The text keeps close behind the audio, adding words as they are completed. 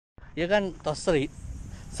ya kan tos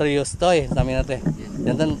serius toy tamina teh.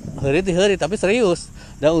 Jantan heuri tapi serius.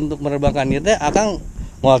 Dan untuk menerbangkan ieu teh akang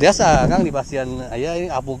moal tiasa akang di pasien aya ini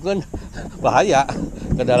apukeun bahaya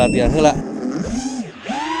kada latihan heula.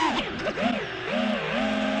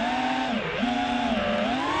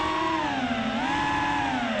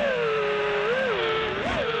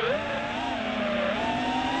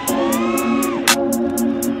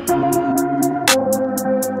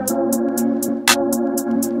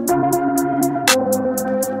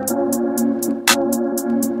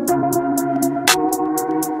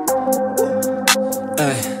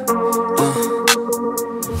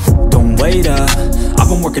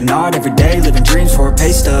 Working hard every day, living dreams for a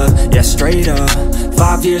pay stub. Yeah, straight up.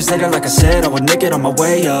 5 years later, like I said, I would make it on my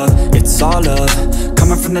way up. It's all love,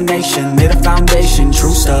 coming from the nation, made a foundation,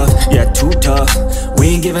 true stuff. Yeah, too tough.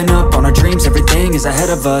 We ain't giving up on our dreams, everything is ahead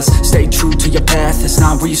of us. Stay true to your path, it's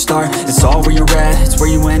not where you start, it's all where you're at. It's where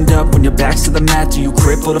you end up when your back's to the mat. Do you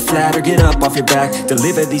cripple the flat or get up off your back?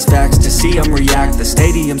 Deliver these facts to see them react. The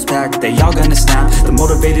stadium's packed, they all gonna snap. The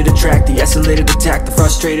motivated attract, the escalated attack. The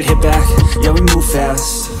frustrated hit back, yeah we move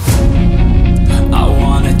fast. I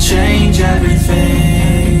wanna change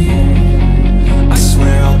everything, I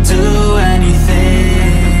swear I'll do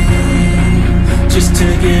anything just to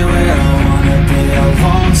get where I wanna be. I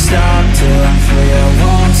won't stop till I'm free, I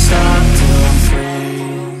won't stop till I'm free.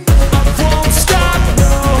 I won't stop,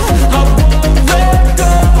 no, I won't let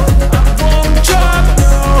go. I won't drop,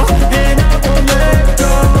 no, and I won't let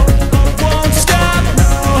go. I won't stop,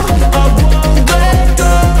 no, I won't let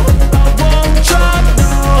go. I won't drop,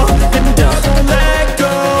 no, and I won't let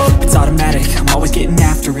go. It's automatic, I'm always getting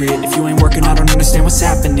after it. If you ain't working, I don't understand what's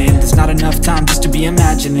happening. There's not enough time just to be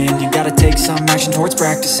imagining. You gotta take some action towards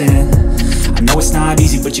practicing. I know it's not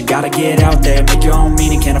easy, but you gotta get out there. Make your own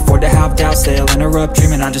meaning, can't afford to have doubts. They'll interrupt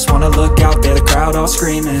dreaming, I just wanna look out there. The crowd all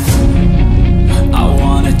screaming. I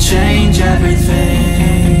wanna change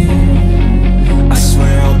everything, I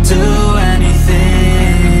swear I'll do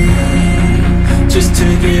anything just to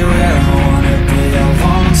get where I wanna be. I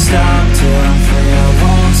won't stop till I'm free, I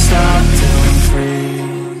won't